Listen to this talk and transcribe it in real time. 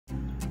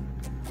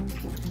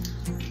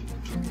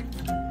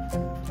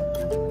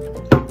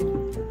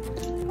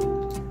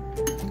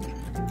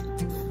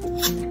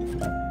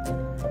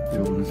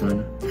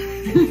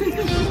Ano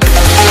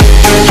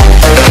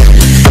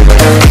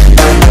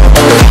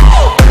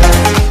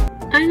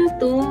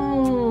to?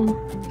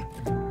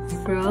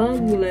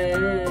 Frog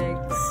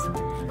legs.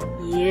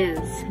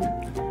 Yes.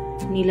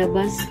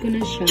 Nilabas ko na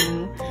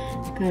siya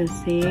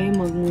kasi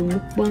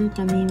magmumukbang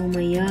kami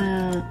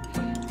mamaya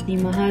ni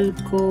mahal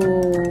ko.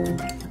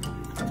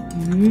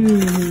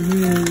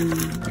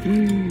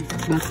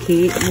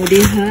 Bakit mo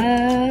diha?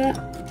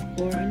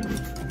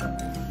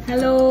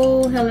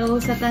 Hello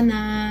sa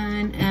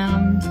tanan.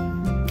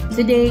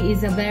 Today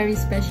is a very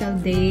special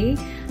day.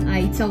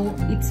 It's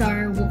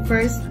our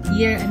first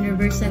year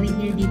anniversary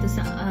here dito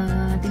sa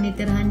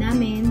tinitirahan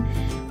namin,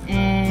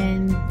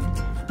 and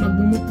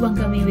magbumukbang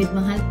kami with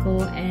mahal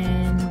ko,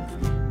 and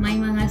may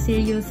mga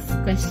serious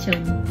question.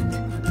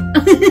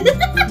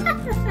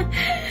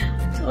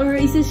 Or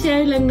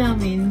isa-share lang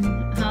namin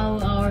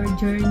how our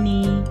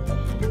journey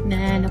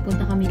na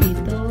napunta kami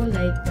dito,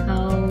 like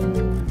how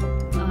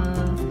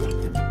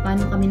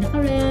paano kami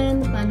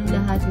naka-rent, paano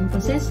lahat yung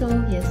proseso,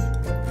 yes.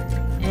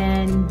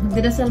 And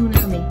magdadasal muna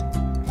kami.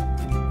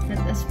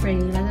 Let us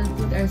pray. Let us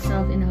put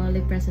ourselves in the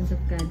holy presence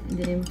of God. In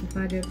the name of the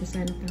Father, of the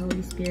Son, of the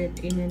Holy Spirit.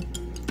 Amen.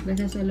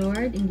 Bless us, O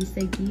Lord, in this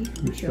thy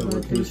gift, which you are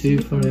about to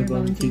receive from your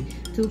bounty.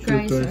 To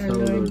Christ our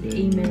Lord.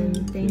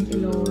 Amen. Thank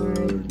you,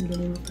 Lord. In the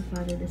name of the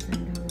Father, the Son,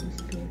 and the Holy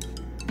Spirit.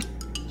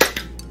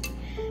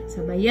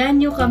 Sabayan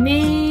nyo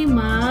kami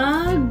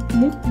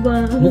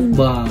mag-mukbang.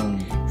 Mukbang.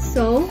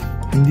 So,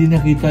 hindi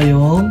nakita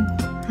yung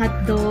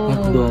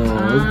hotdog. Hotdog.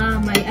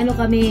 May ano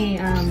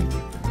kami,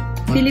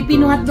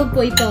 Filipino hotdog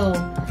po ito.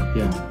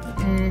 Yeah.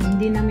 And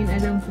hindi namin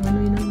alam kung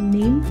ano yung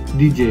name.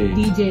 DJ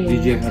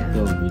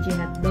hotdog. DJ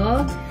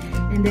hotdog.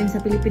 And then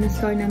sa Filipino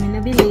store namin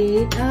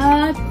nabili.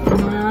 At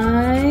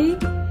may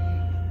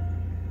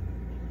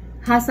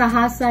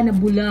hasa-hasa na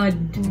bulad.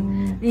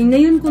 Eh,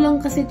 ngayon ko lang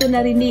kasi ito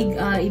narinig.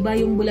 Iba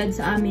yung bulad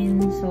sa amin.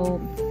 So,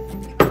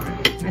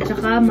 at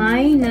saka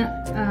may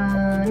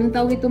anong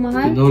tawag ito,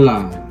 mahal?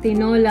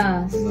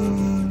 Tinola.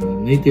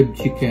 Native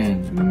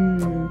chicken.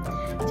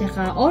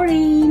 Tsaka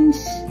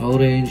orange.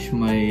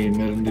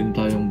 Meron din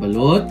tayong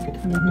balot.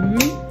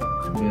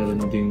 Meron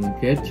din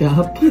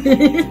ketchup.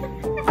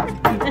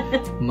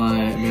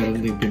 Meron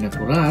din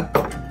pinakurat.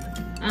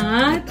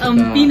 At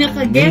ang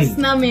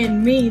pinaka-guest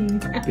namin, main.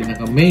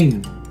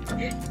 Pinaka-main.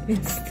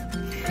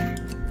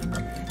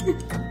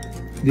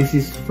 This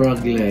is frog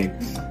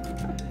legs.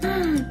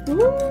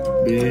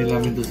 Binili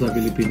namin to sa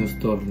Filipino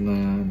store na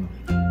ano.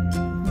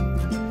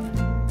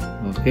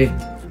 Okay.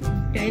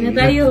 Kain na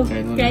tayo.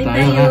 Kain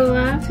tayo,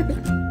 ha?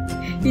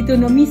 Ito,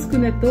 na-miss ko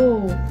na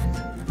to.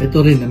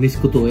 Ito rin, na-miss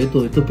ko to.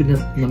 Ito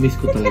na-miss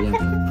ko talaga.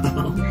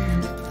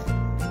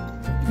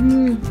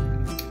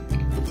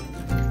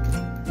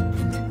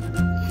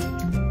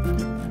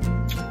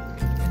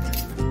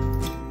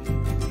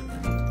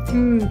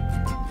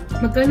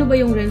 Magkano ba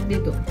yung rent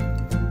dito?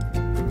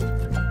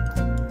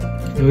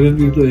 Yung rent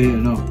dito ay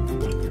ano?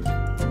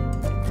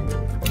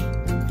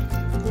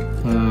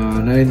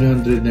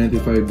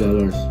 $995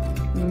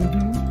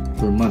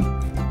 per month.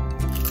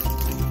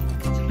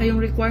 Saka yung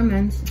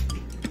requirements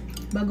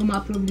bago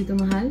ma-approve dito,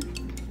 mahal?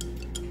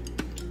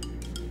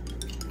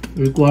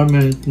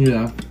 Requirement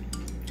nila,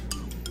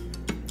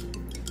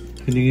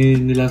 hiningi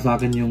nila sa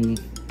akin yung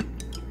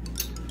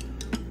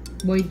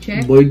void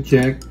check. 1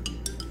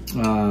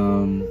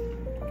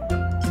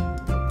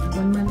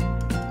 month.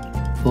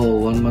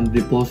 1 month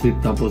deposit,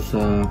 tapos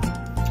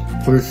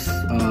first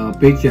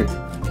paycheck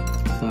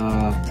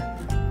sa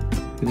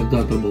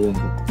pinagtatrabahuan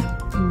ko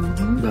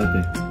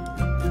dati.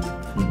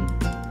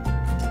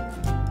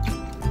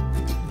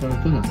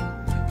 Ito na.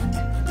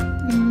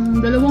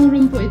 2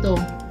 room po ito.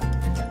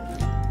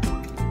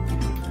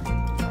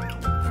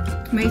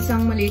 May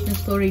isang maliit na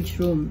storage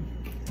room.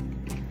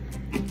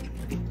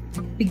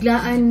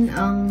 Biglaan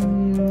ang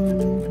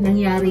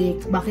nangyari.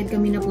 Bakit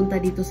kami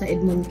napunta dito sa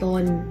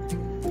Edmonton,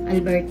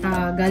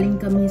 Alberta? Galing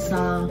kami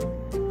sa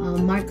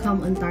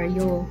Markham,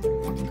 Ontario.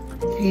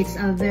 It's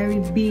a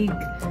very big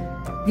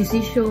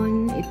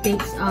decision. It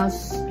takes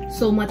us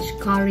so much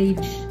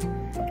courage.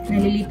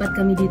 Nalilipat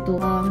kami dito.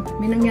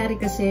 May nangyari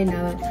kasi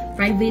na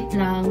private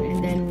lang,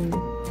 and then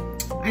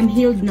I'm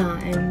healed na,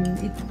 and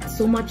it's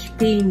so much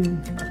pain.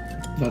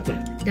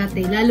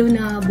 Dati. Lalo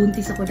na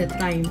buntis ako that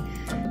time.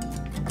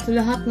 So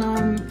lahat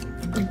na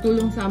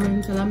nagtulong sa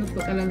amin, salamat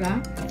po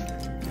talaga.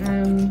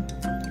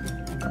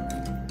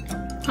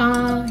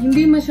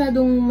 Hindi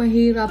masyadong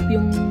mahirap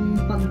yung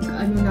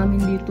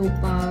namin dito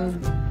pag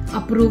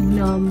approve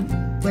na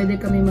pwede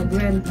kami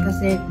mag-rent,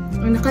 kasi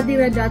ang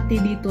nakatira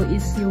dati dito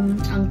is yung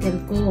uncle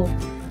ko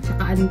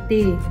saka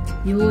auntie.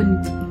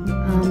 Yun,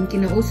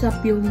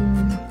 kinausap yung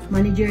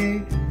manager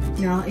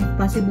na if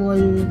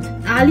possible,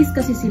 aalis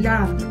kasi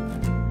sila.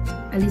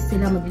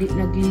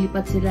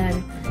 Naglilipat sila,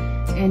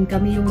 and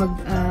kami yung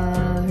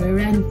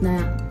mag-rent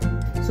na.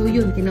 So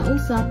yun,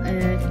 kinausap,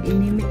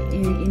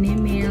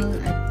 in-email,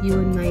 at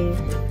yun, may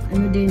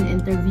din,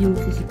 interview,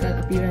 physical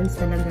appearance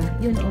talaga.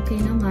 Yun, okay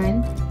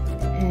naman.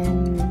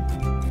 And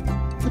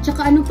at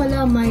saka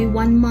pala, may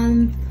 1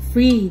 month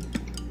free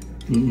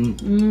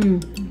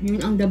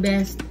Yun ang the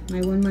best. May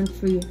 1 month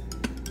free.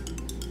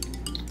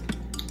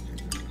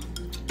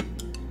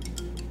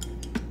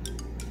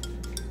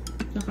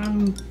 Saka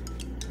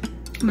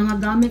mga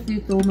gamit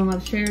dito, mga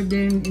share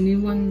din,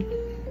 iniwan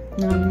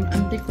ng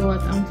auntie ko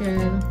at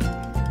uncle.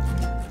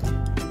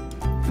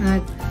 At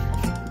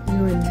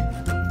yun,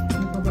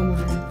 ano pa ba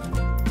mahal?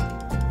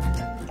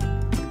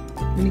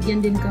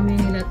 Binigyan din kami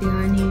nila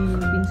Tihani,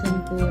 yung pinsan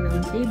ko,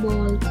 ng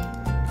table.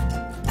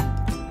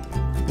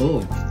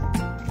 Oo.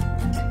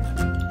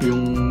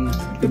 Yung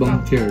ibang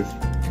chairs.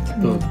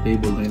 Ito,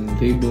 table, dining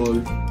table.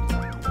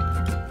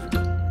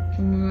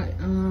 Yung mga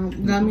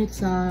gamit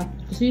sa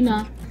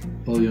kusina.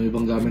 Oo, yung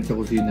ibang gamit sa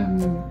kusina.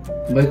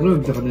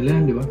 Microwave sa kanila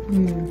yan, di ba?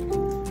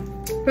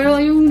 Pero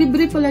yung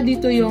libre pala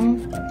dito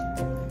yung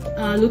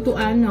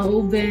lutuan na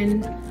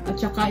oven at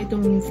saka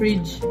itong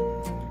fridge.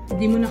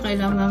 Hindi mo na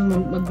kailangang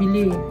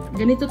magbili.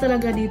 Ganito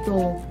talaga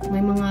dito.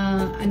 May mga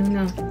ano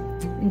na,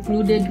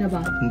 included na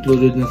ba?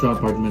 Included na sa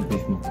apartment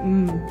mismo.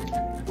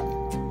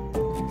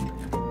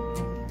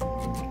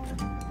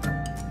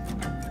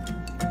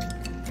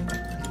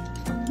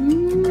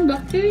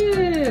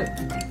 Bakit?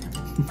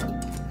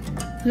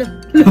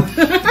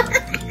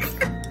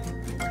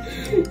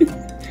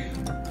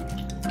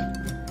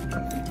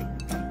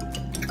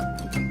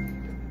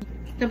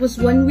 Tapos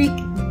 1 week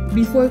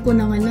before ko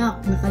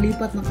nanganak,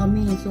 nakalipat na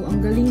kami. So,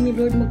 ang galing ni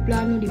Lord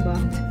magplano, di ba?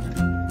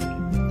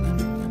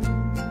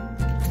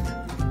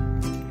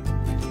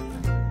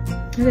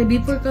 Kasi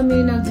before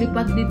kami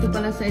naglipat dito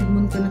pala sa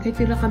Edmonton,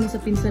 nakitira kami sa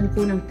pinsan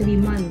ko ng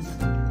 3 months.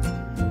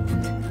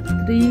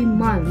 3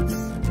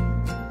 months.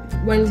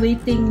 While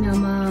waiting na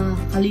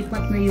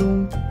makalipat na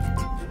yung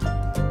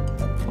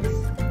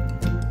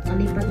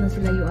kalipat na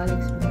sila yung Alex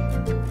mo.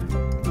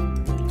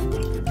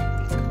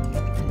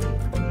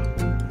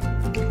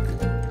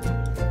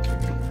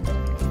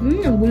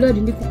 Ang bulad.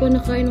 Hindi ko pa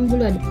nakain ng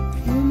bulad.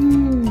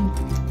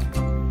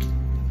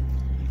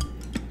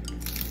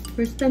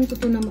 First time ko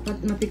to na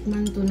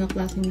matikman to na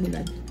klaseng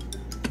bulad.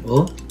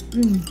 Oh?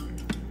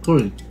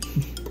 Cool.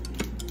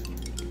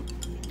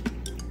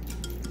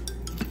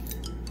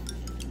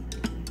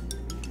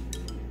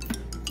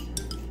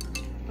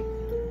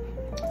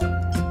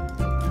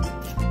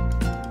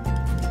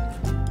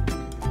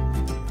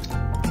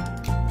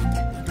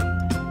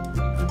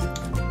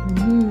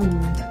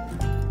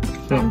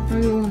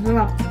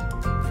 Sarap.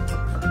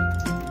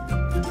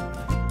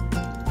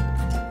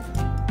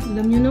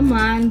 Alam nyo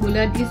naman,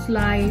 bulad is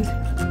life.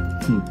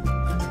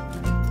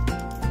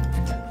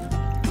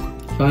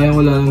 Sayang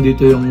wala lang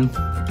dito yung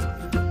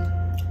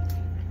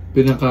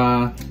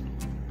pinaka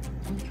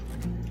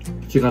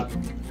sikat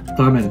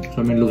sa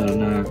amin lugar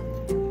na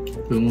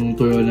yung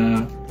tuyo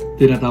na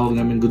tinatawag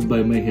namin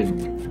Goodbye My Head.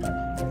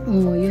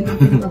 Oh, yun ang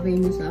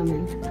pinaka-famous sa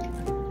amin.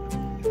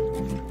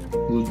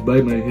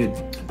 Goodbye My Head.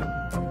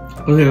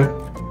 Kasi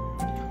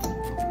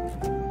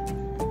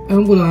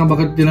ewan ko lang nga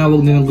bakit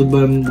tinawag nilang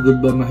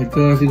Goodbye My Head.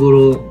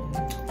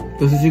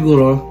 Kasi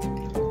siguro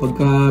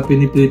pagka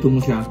piniprito mo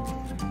siya,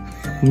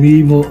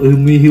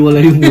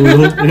 humihiwala yung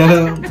ulo.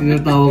 Kaya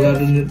tinawag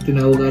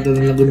natin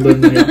nilang Goodbye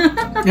My Head.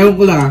 Ewan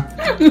ko lang.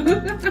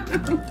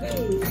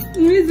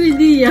 Miss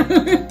idea.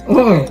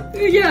 Oo.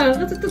 Yeah,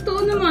 kasi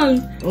totoo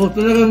naman. Oo,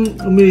 talagang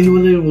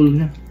humihiwala yung ulo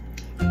niya.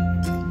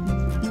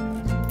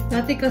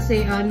 Dati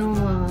kasi,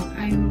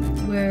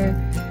 where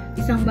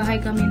isang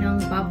bahay kami ng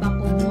papa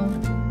ko,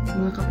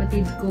 mga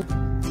kapatid ko.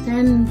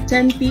 10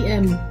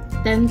 p.m.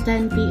 10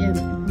 p.m.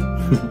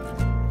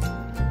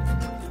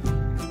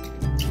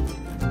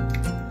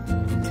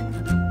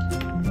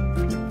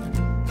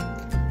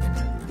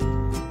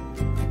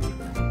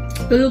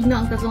 Tulog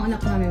na ang tatlong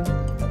anak namin.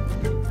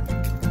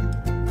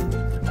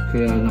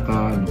 Kaya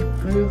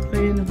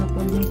Kaya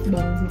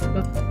nakapag-mukbang.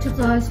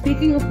 Tsaka,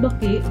 speaking of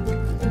baki,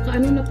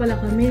 nakaano na pala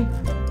kami.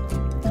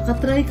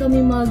 Nakatry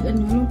kami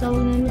anong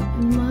tawag na,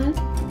 mahal?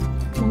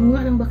 Manguha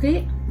ng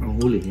baki?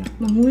 Manghuli yan.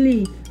 Manghuli.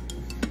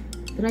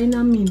 Try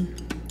namin.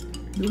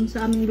 Doon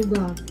sa aming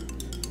lugar.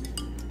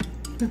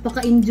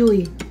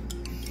 Napaka-enjoy.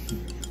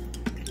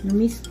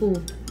 Na-miss ko.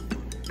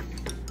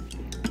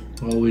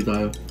 Makauwi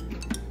tayo.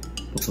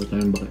 Pakuha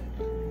tayo ng baki.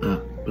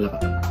 Balaka.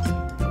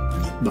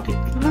 Baki.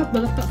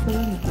 Balaka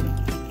pala.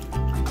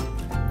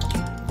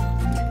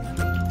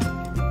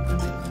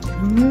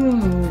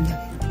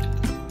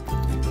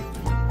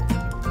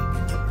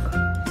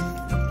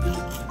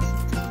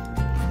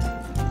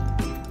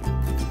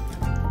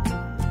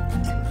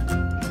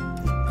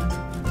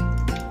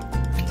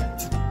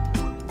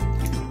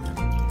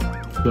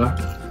 Diba?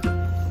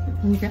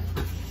 Okay.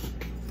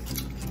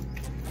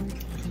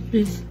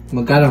 Please.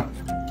 Magkano?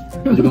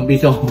 5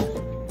 piso.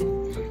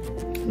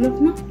 Look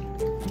na.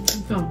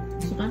 Ito.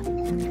 Gusto ka?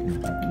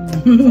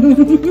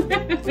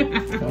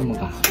 Saan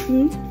ka?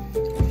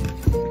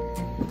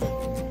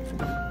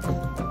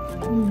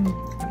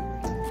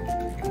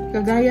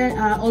 Kagaya,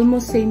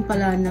 almost same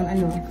pala ng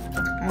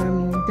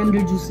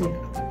tender juicy.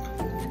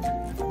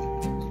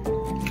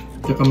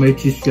 Tsaka may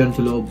cheese yan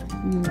sa loob.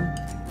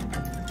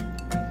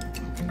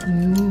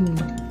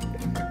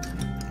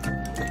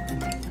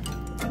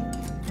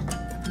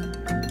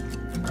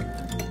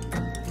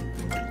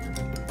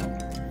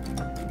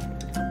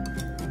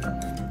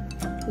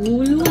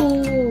 ulo.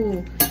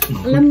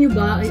 Alam nyo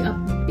ba,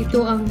 ito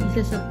ang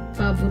isa sa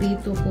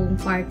paborito kong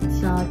part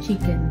sa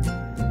chicken.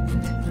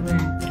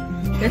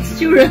 That's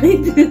true,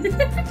 right?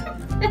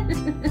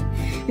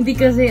 Hindi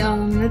kasi,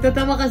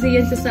 natatawa kasi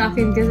yan siya sa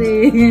akin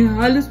kasi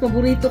halos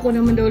paborito ko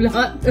naman daw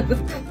lahat.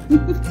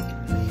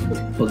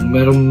 Pag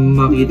merong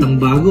makitang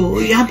bago,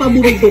 uy,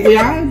 paborito ko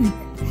yan!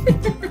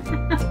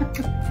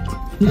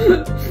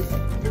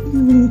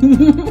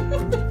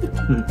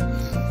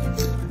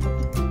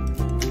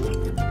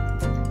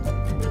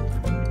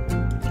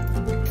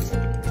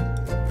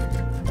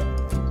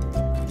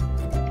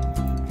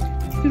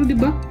 Pero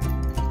diba,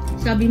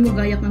 sabi mo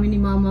gaya kami ni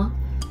mama,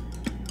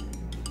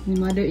 ni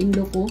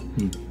mother-in-law ko,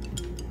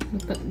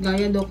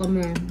 gaya daw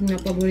kami, na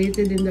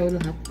paborito din daw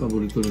lahat.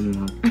 Paborito din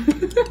lahat.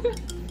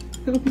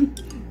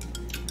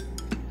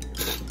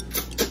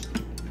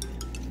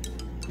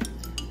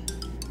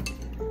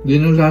 Di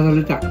na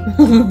sasalita.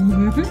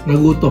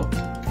 Nagutom.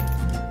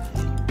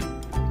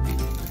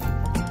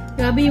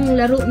 Grabe yung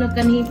laro na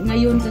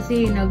ngayon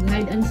kasi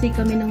nag-hide and seek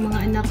kami ng mga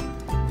anak.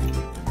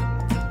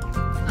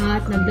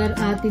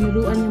 At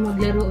tinuruan niya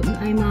maglaro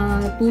ay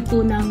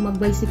matuto ng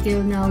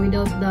mag-bicycle na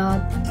without the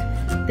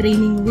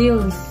training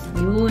wheels.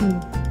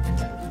 Yun.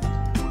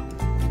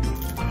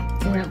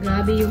 Kaya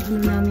grabe yung ano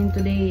namin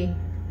today.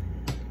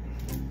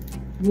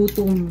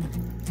 Gutom.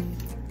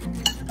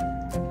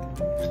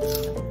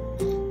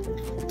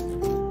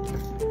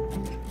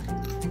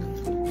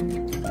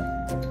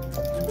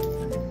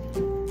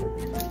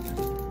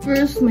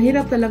 First,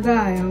 mahirap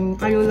talaga yung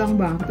kayo lang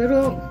ba.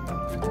 Pero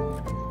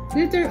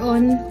later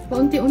on,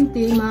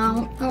 paunti-unti,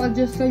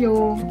 ma-adjust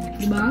kayo,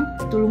 diba?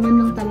 Tulungan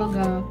lang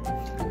talaga.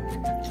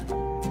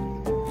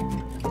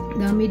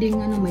 Dami din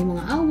may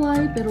mga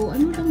away, pero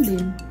ano lang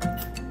din.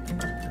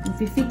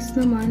 Mafi-fix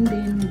naman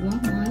din, diba?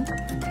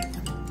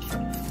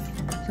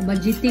 Sa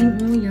budgeting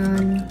mo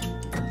yan.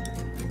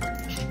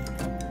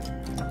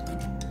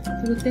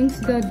 So,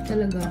 thanks God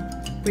talaga.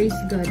 Praise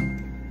God.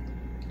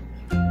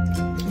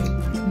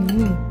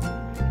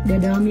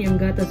 Dadami ang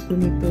gatas ko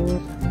nito.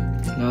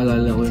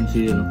 Naalala ko yun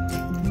si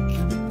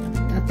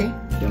Ate?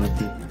 Si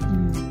ate.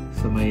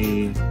 Sa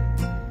may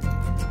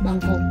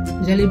Bangkok.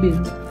 Jollibee.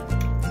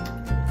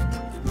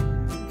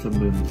 Sa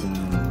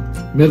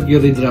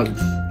Mercury Drugs.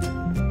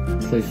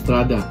 Sa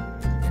Estrada.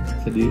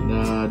 Sa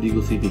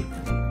Digo City.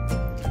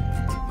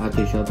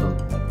 Ate, shoutout.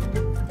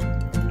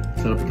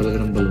 Sarap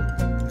talaga ng balut.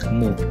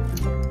 Mo.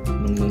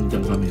 Nung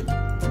nandiyan kami.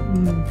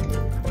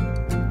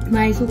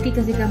 May suki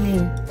kasi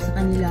kami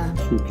sa kanila.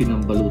 Suki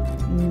ng balut.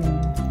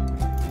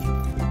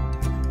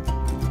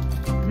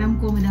 Alam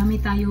ko, madami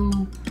tayo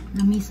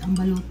na-miss ang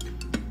balut.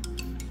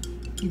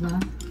 Diba?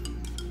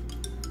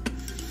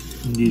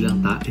 Hindi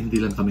lang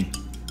kami.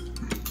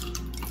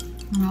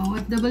 Mga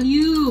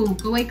OFW!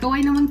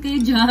 Kaway-kaway naman kayo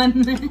dyan.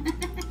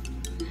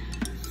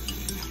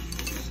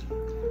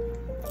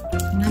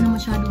 Wala na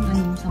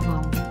masyadong sabaw.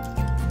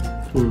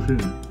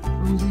 Frozen.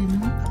 Frozen,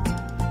 no?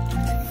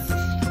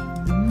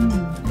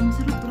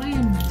 Masarap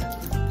rin.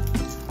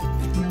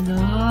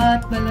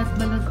 Balat.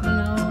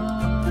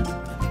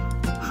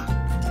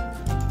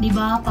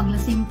 Diba,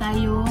 paglasing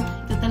tayo,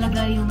 ito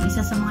talaga yung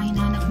isa sa mga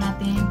hinahanap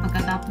natin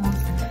pagkatapos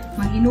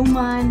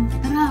mag-inuman.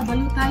 Tara,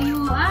 balo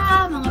tayo.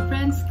 Mga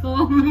friends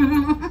ko.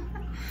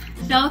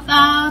 Shout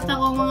out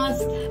ako mga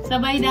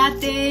sabay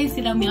dati.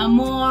 Sila Mi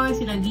Amor,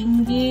 sila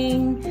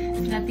Gingging,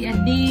 sila Ti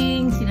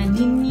Ading, sila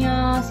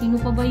Ninya. Sino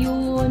pa ba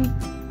yun?